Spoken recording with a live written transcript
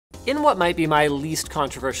In what might be my least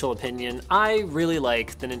controversial opinion, I really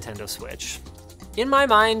like the Nintendo Switch. In my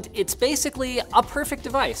mind, it's basically a perfect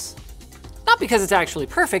device. Not because it's actually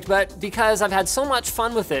perfect, but because I've had so much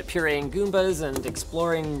fun with it, pureeing Goombas and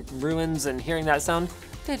exploring ruins and hearing that sound,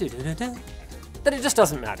 that it just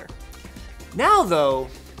doesn't matter. Now though,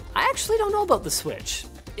 I actually don't know about the Switch.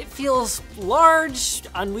 It feels large,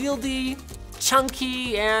 unwieldy,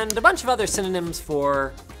 chunky, and a bunch of other synonyms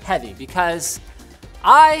for heavy, because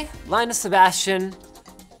I, Linus Sebastian,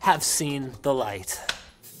 have seen the light.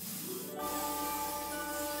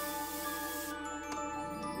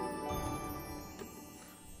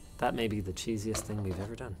 That may be the cheesiest thing we've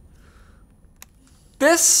ever done.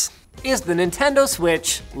 This is the Nintendo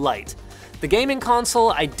Switch Lite, the gaming console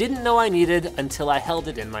I didn't know I needed until I held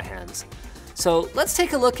it in my hands. So let's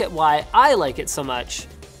take a look at why I like it so much,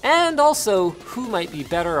 and also who might be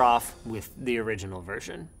better off with the original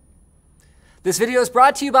version. This video is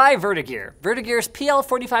brought to you by Vertigear. Vertigear's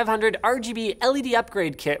PL4500 RGB LED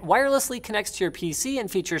upgrade kit wirelessly connects to your PC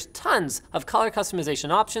and features tons of color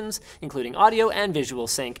customization options, including audio and visual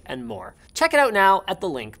sync and more. Check it out now at the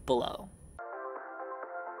link below.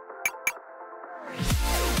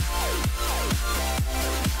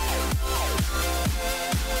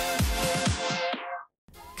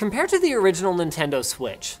 Compared to the original Nintendo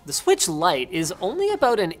Switch, the Switch Lite is only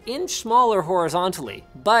about an inch smaller horizontally,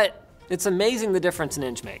 but it's amazing the difference an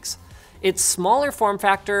inch makes. Its smaller form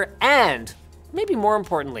factor and, maybe more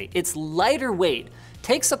importantly, its lighter weight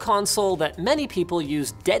takes a console that many people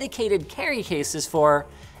use dedicated carry cases for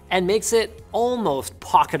and makes it almost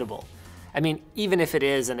pocketable. I mean, even if it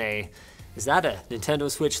is in a, is that a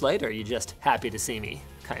Nintendo Switch Lite or are you just happy to see me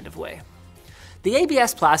kind of way. The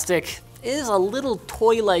ABS plastic is a little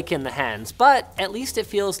toy-like in the hands, but at least it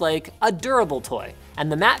feels like a durable toy,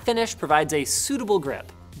 and the matte finish provides a suitable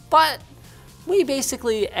grip. But we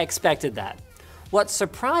basically expected that. What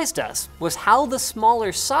surprised us was how the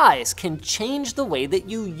smaller size can change the way that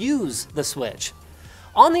you use the Switch.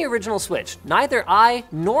 On the original Switch, neither I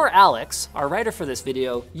nor Alex, our writer for this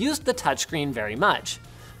video, used the touchscreen very much.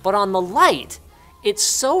 But on the Lite, it's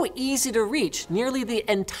so easy to reach nearly the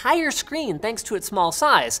entire screen thanks to its small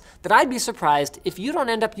size that I'd be surprised if you don't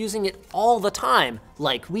end up using it all the time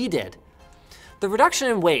like we did. The reduction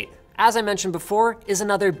in weight, as I mentioned before, is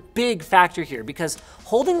another big factor here because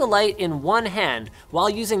holding the Lite in one hand while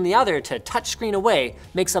using the other to touchscreen away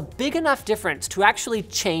makes a big enough difference to actually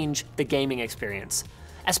change the gaming experience.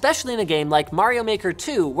 Especially in a game like Mario Maker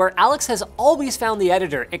 2, where Alex has always found the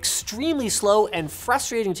editor extremely slow and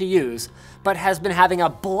frustrating to use, but has been having a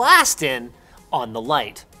blast on the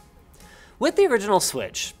Lite. With the original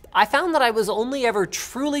Switch, I found that I was only ever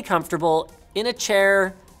truly comfortable in a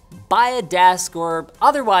chair, by a desk, or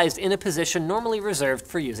otherwise in a position normally reserved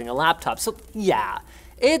for using a laptop. So yeah,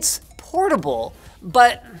 it's portable,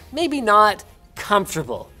 but maybe not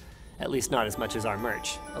comfortable. At least not as much as our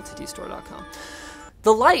merch, lttstore.com.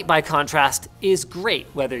 The Lite, by contrast, is great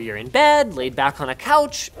whether you're in bed, laid back on a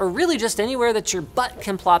couch, or really just anywhere that your butt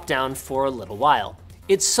can plop down for a little while.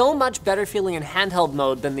 It's so much better feeling in handheld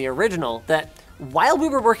mode than the original that while we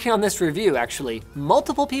were working on this review, actually,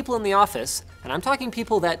 multiple people in the office, and I'm talking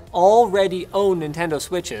people that already own Nintendo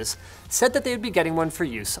Switches, said that they would be getting one for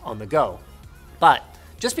use on the go. But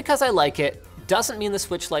just because I like it doesn't mean the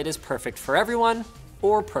Switch Lite is perfect for everyone,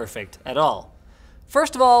 or perfect at all.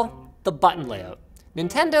 First of all, the button layout.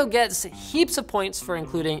 Nintendo gets heaps of points for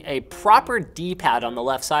including a proper D-pad on the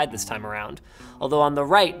left side this time around, although on the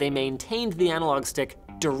right they maintained the analog stick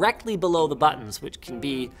directly below the buttons, which can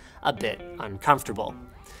be a bit uncomfortable.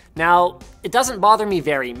 Now, it doesn't bother me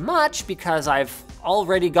very much because I've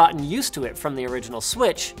already gotten used to it from the original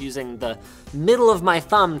Switch, using the middle of my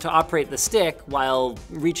thumb to operate the stick while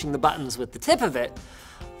reaching the buttons with the tip of it,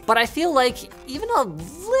 but I feel like even a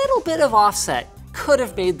little bit of offset could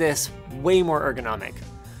have made this way more ergonomic.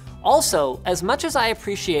 Also, as much as I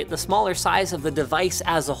appreciate the smaller size of the device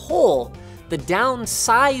as a whole, the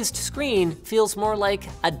downsized screen feels more like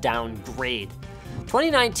a downgrade.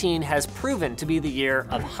 2019 has proven to be the year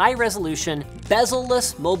of high-resolution,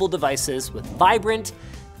 bezel-less mobile devices with vibrant,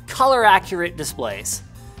 color-accurate displays.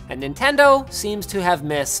 And Nintendo seems to have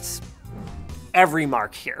missed every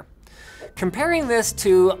mark here. Comparing this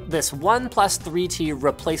to this OnePlus 3T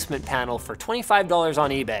replacement panel for $25 on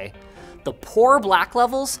eBay, the poor black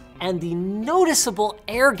levels and the noticeable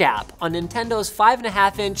air gap on Nintendo's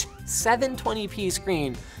 5.5-inch 720p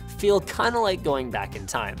screen feel kinda like going back in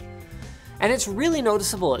time. And it's really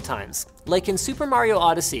noticeable at times. Like in Super Mario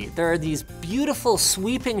Odyssey, there are these beautiful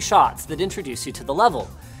sweeping shots that introduce you to the level.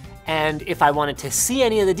 And if I wanted to see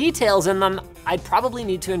any of the details in them, I'd probably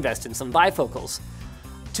need to invest in some bifocals.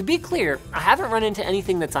 To be clear, I haven't run into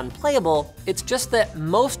anything that's unplayable, it's just that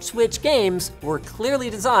most Switch games were clearly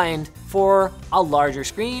designed for a larger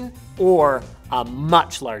screen or a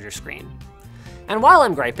much larger screen. And while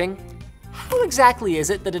I'm griping, how exactly is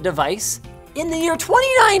it that a device in the year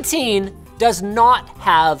 2019 does not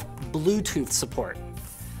have Bluetooth support?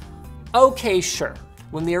 Okay, sure.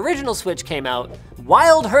 When the original Switch came out,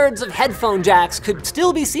 wild herds of headphone jacks could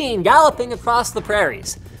still be seen galloping across the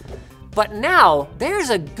prairies. But now, there's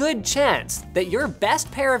a good chance that your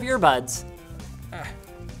best pair of earbuds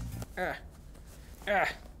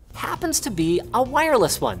happens to be a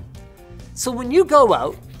wireless one. So when you go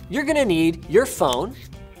out, you're gonna need your phone,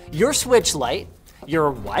 your Switch Lite,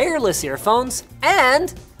 your wireless earphones,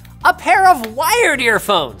 and a pair of wired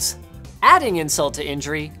earphones. Adding insult to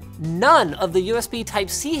injury, none of the USB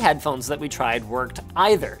Type-C headphones that we tried worked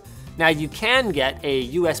either. Now you can get a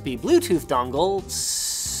USB Bluetooth dongle,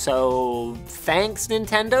 so thanks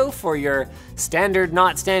Nintendo for your standard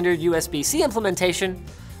not standard USB-C implementation,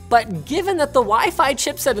 but given that the Wi-Fi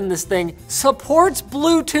chipset in this thing supports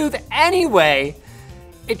Bluetooth anyway,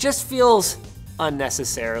 it just feels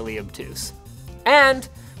unnecessarily obtuse. And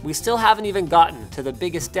we still haven't even gotten to the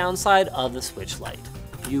biggest downside of the Switch Lite.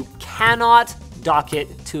 You cannot dock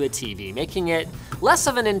it to a TV, making it less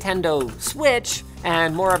of a Nintendo Switch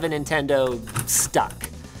and more of a Nintendo stuck.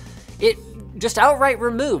 It just outright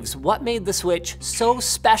removes what made the Switch so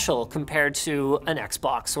special compared to an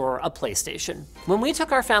Xbox or a PlayStation. When we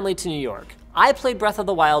took our family to New York, I played Breath of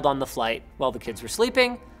the Wild on the flight while the kids were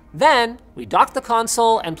sleeping. Then we docked the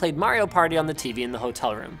console and played Mario Party on the TV in the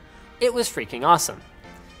hotel room. It was freaking awesome.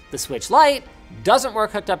 The Switch Lite doesn't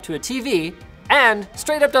work hooked up to a TV and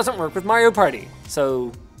straight up doesn't work with Mario Party.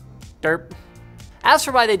 So, derp. As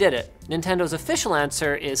for why they did it, Nintendo's official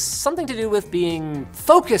answer is something to do with being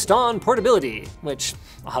focused on portability, which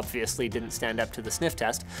obviously didn't stand up to the sniff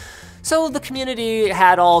test. So the community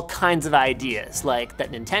had all kinds of ideas, like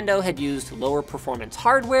that Nintendo had used lower performance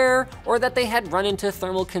hardware, or that they had run into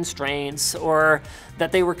thermal constraints, or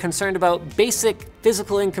that they were concerned about basic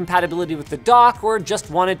physical incompatibility with the dock, or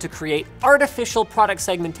just wanted to create artificial product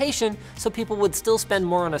segmentation so people would still spend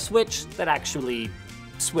more on a Switch that actually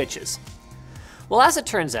switches. Well, as it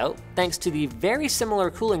turns out, thanks to the very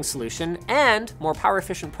similar cooling solution and more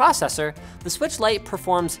power-efficient processor, the Switch Lite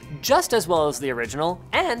performs just as well as the original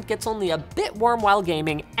and gets only a bit warm while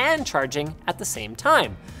gaming and charging at the same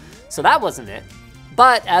time. So that wasn't it.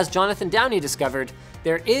 But as Jonathan Downey discovered,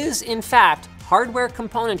 there is, in fact, hardware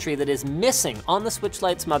componentry that is missing on the Switch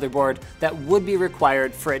Lite's motherboard that would be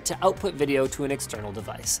required for it to output video to an external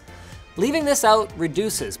device. Leaving this out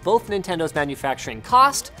reduces both Nintendo's manufacturing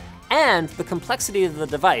cost and the complexity of the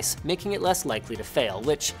device, making it less likely to fail,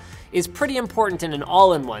 which is pretty important in an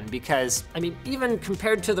all-in-one because, I mean, even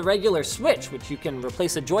compared to the regular Switch, which you can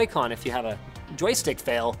replace a Joy-Con if you have a joystick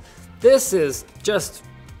fail, this is just,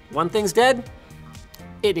 one thing's dead,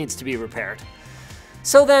 it needs to be repaired.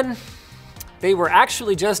 So then, they were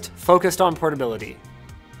actually just focused on portability.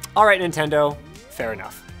 All right, Nintendo, fair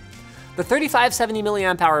enough. The 3570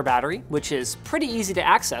 mAh battery, which is pretty easy to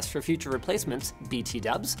access for future replacements, BT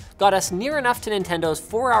dubs, got us near enough to Nintendo's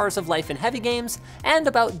 4 hours of life in heavy games and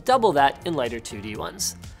about double that in lighter 2D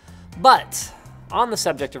ones. But on the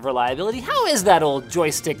subject of reliability, how is that old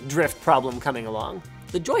joystick drift problem coming along?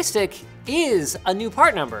 The joystick is a new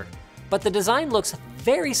part number, but the design looks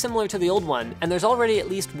very similar to the old one, and there's already at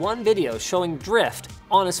least one video showing drift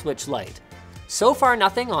on a Switch Lite. So far,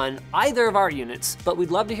 nothing on either of our units, but we'd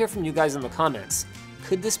love to hear from you guys in the comments.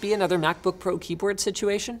 Could this be another MacBook Pro keyboard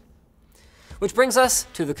situation? Which brings us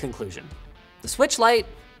to the conclusion. The Switch Lite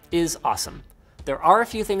is awesome. There are a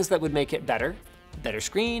few things that would make it better. Better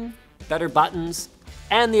screen, better buttons,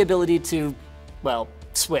 and the ability to, well,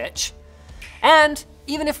 switch. And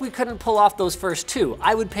even if we couldn't pull off those first two,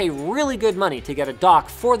 I would pay really good money to get a dock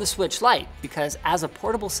for the Switch Lite because as a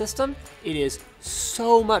portable system, it is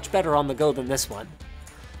so much better on the go than this one.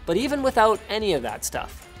 But even without any of that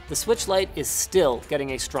stuff, the Switch Lite is still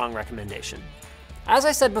getting a strong recommendation. As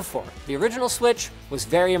I said before, the original Switch was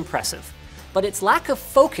very impressive, but its lack of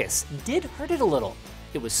focus did hurt it a little.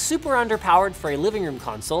 It was super underpowered for a living room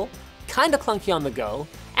console, kinda clunky on the go,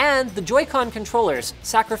 and the Joy-Con controllers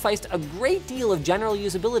sacrificed a great deal of general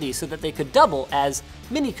usability so that they could double as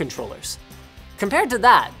mini controllers. Compared to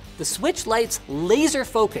that, the Switch Lite's laser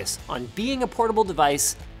focus on being a portable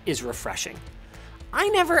device is refreshing. I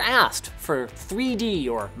never asked for 3D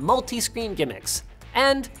or multi-screen gimmicks,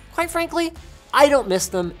 and quite frankly, I don't miss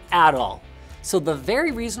them at all. So the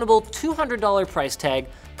very reasonable $200 price tag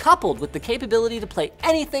coupled with the capability to play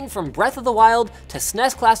anything from Breath of the Wild to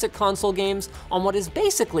SNES Classic console games on what is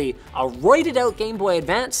basically a roided out Game Boy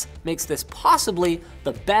Advance, makes this possibly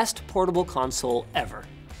the best portable console ever.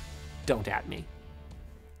 Don't at me.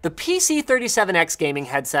 The PC37X gaming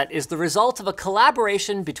headset is the result of a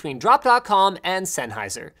collaboration between Drop.com and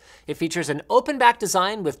Sennheiser. It features an open back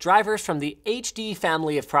design with drivers from the HD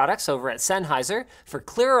family of products over at Sennheiser for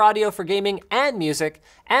clearer audio for gaming and music,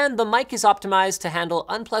 and the mic is optimized to handle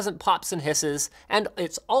unpleasant pops and hisses, and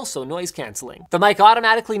it's also noise canceling. The mic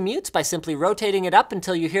automatically mutes by simply rotating it up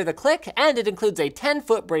until you hear the click, and it includes a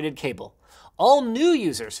 10-foot braided cable. All new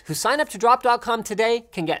users who sign up to Drop.com today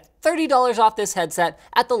can get $30 off this headset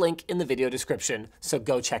at the link in the video description, so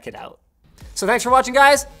go check it out. So thanks for watching,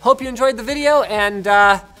 guys. Hope you enjoyed the video, and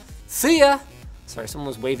see ya. Sorry, someone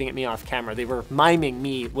was waving at me off camera. They were miming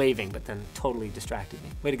me waving, but then totally distracted me.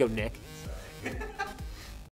 Way to go, Nick. Sorry.